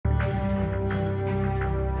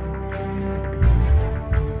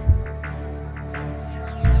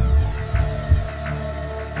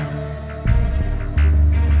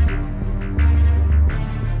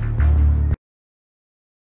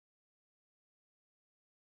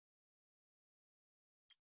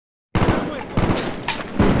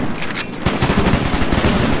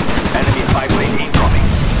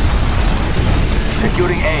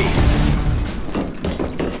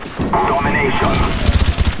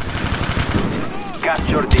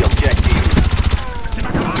captured the objective.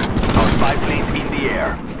 Our spy planes in the air.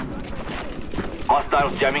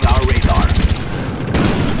 Hostiles jamming our radar.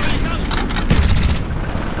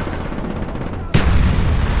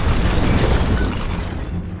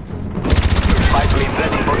 Spy plane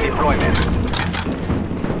ready for deployment.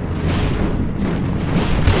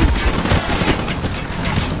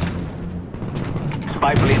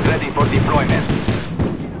 Spy plane ready for deployment.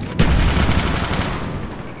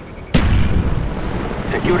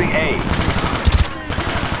 Securing A.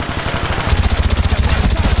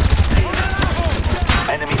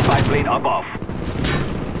 Enemy spy plane above.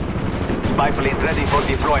 Spy plane ready for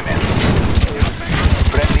deployment.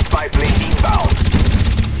 Friendly spy plane inbound.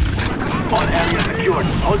 All areas secured.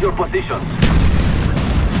 Hold your positions.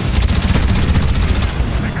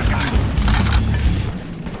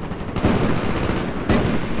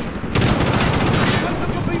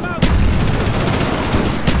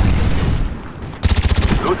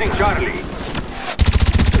 Losing Charlie.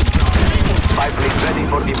 Spy plane ready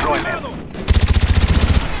for deployment.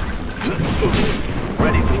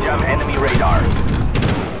 Ready to jam enemy radar.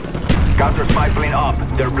 Counter spy plane up.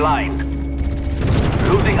 They're blind.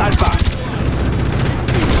 Losing Alpha.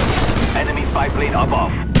 Enemy spy plane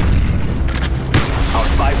above. Our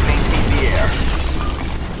spy plane in the air.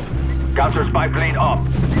 Counter spy plane up.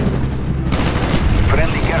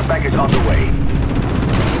 Friendly care package on the way.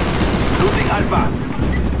 Losing Alpha.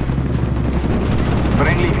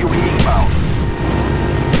 Friendly fuel inbound.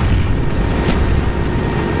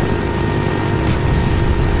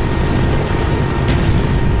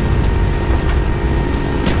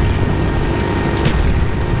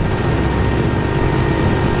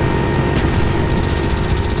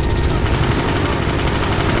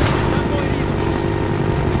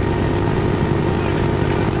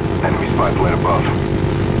 Enemy spy plane above.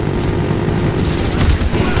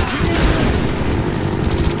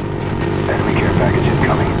 Enemy care package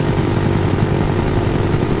incoming.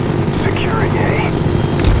 Securing A.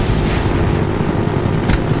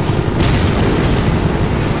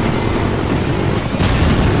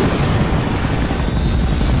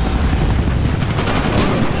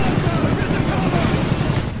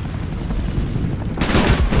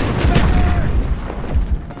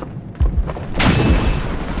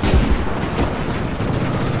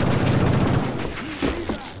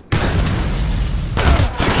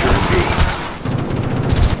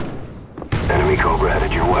 Cobra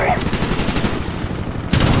headed your way.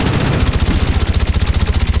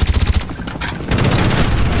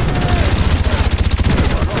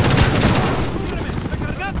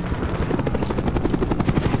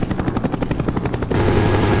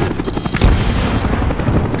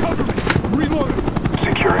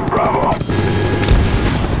 Securing Bravo.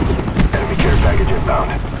 Enemy care package inbound.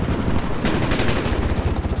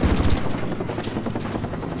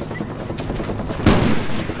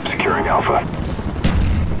 Securing Alpha.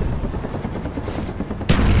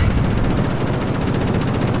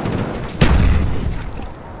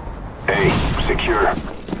 Secure.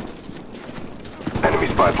 Enemy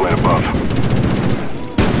spy plane above.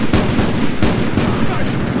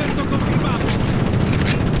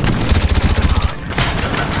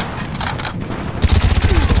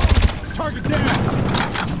 Target down.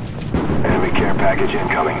 Enemy care package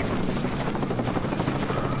incoming.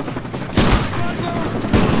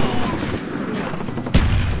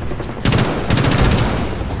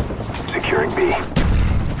 Securing B.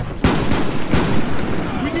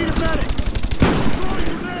 We need a medic.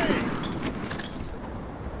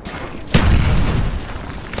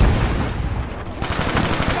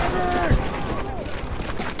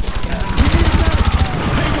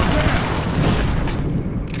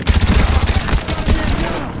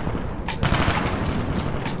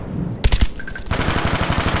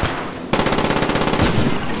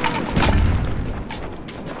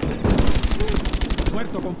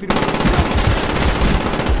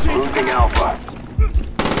 Losing Alpha.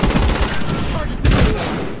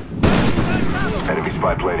 Enemy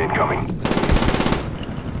spy plane incoming.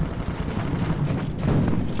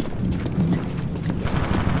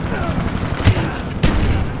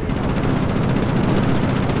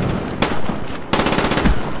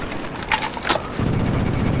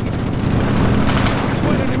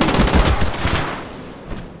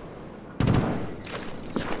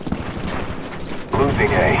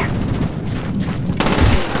 Losing A.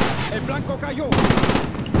 El blanco cayó.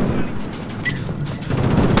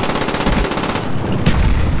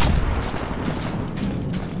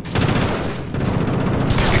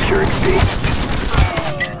 Securing C.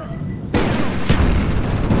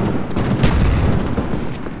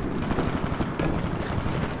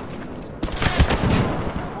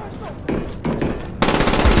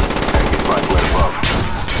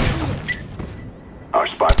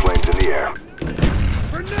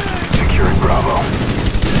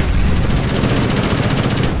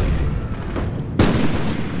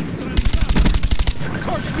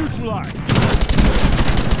 Target neutralized!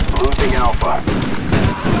 Losing Alpha.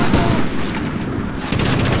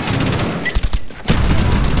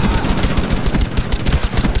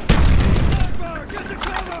 Get the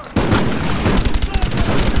cover!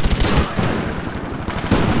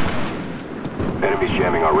 Enemies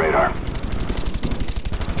jamming our radar.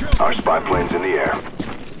 Our spy plane's in the air.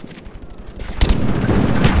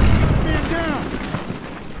 Man down!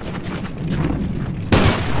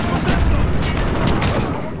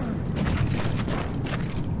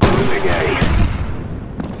 Losing A.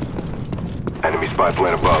 Enemy spy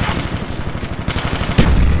plane above.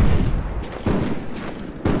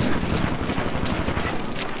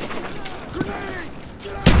 Grenade!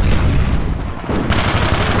 Get out!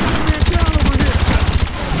 Man down over here!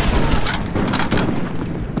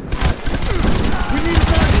 We need a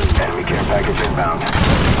backup! Enemy care package inbound.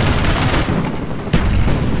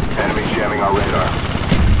 Enemies jamming our radar.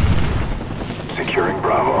 Securing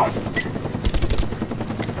Bravo.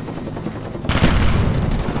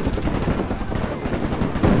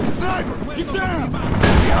 Sniper! Get down!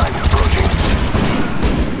 Behind, approaching.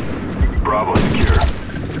 Bravo secure.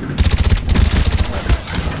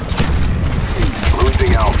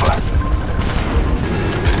 Losing Alpha.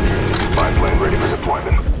 Spy plane ready for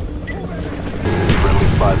deployment. Friendly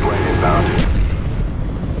spy plane inbound.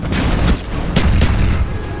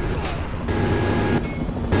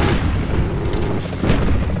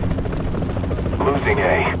 Losing A.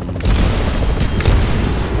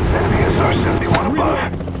 Enemy SR-71 above.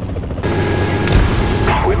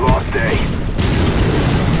 We lost A.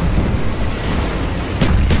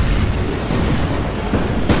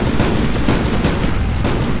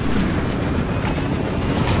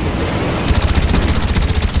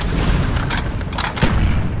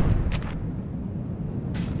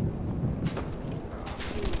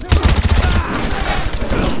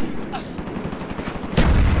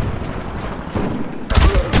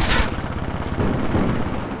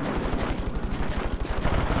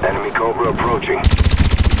 Enemy Cobra approaching.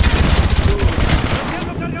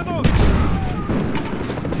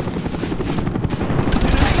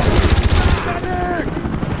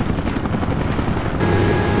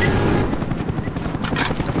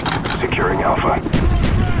 Securing Alpha.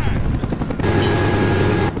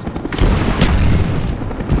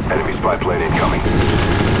 Enemy spy plane incoming.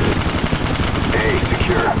 A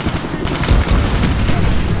secure.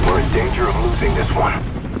 We're in danger of losing this one.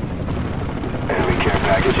 Enemy care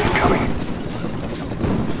package incoming.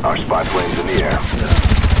 Our spy plane's in the air.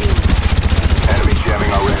 Enemy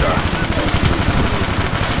jamming our radar.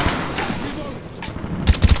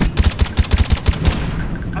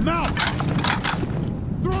 I'm out!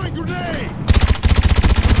 Throwing grenade!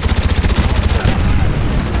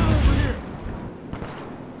 Over here!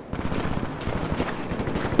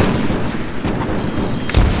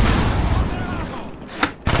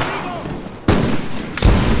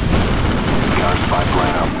 Our spy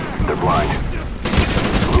plane up. They're blind.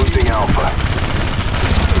 Losing Alpha.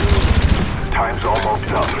 Time's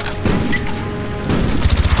almost up.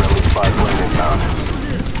 Friendly spy plane inbound.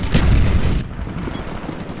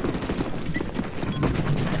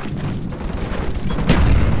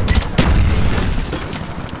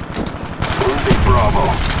 Losing Bravo.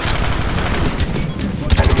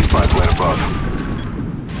 Enemy spy plane above.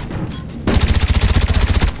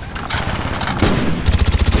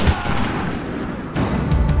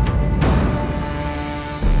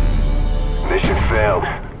 Mission failed.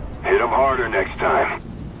 Hit them harder next time.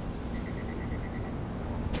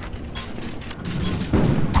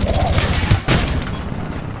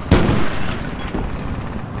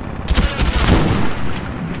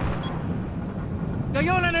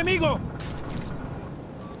 ¡Cayó el enemigo!